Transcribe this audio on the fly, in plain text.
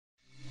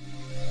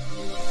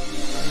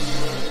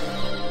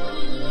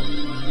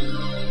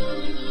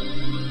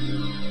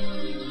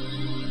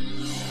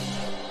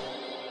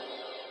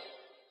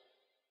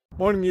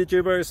Morning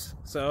YouTubers.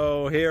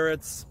 So here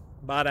it's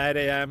about 8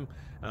 a.m.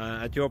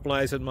 At your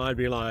place it might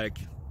be like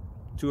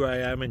 2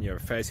 a.m. and you're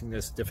facing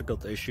this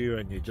difficult issue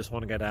and you just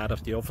want to get out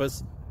of the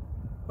office.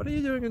 What are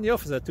you doing in the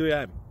office at 2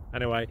 a.m.?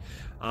 Anyway,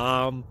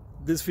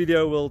 this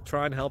video will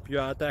try and help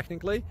you out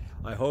technically.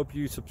 I hope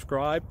you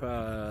subscribe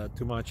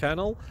to my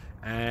channel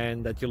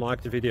and that you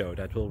like the video.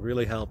 That will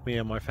really help me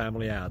and my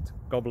family out.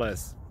 God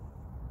bless.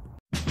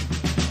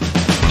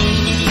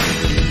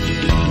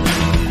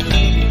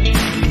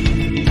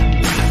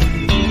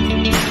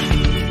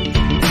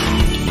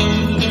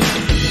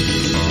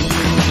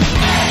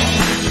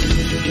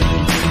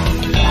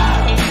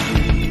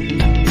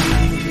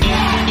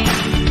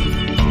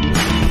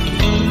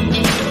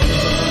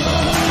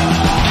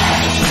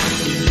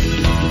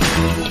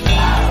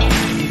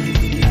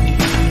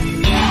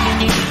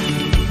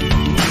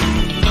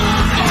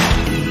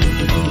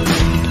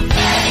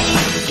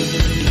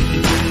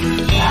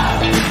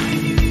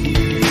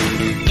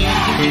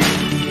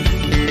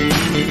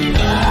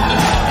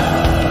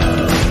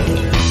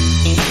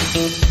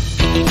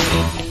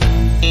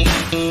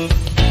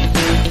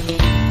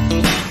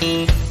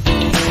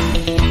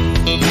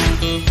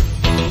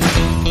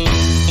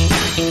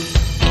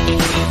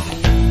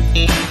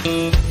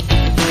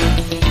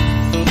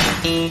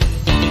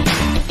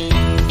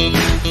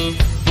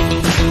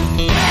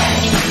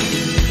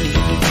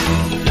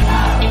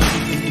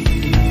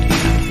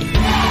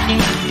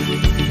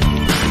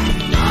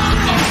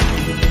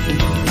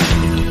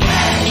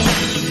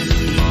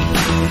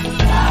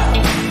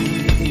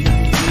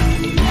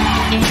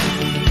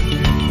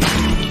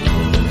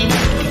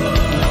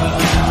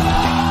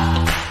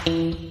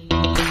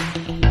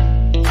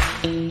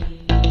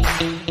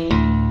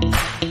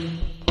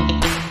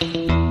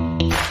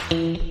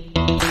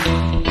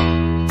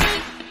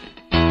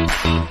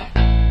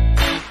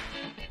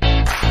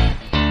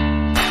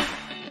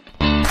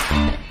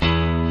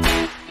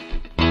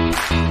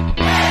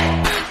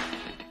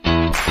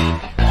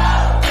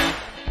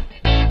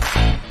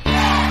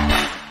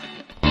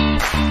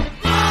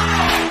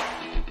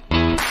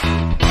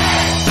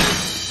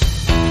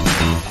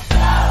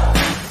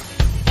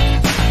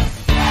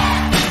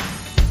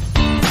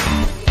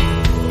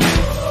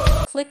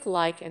 Click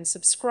like and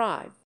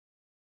subscribe.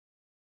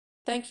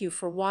 Thank you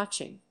for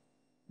watching.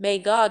 May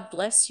God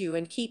bless you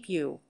and keep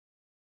you.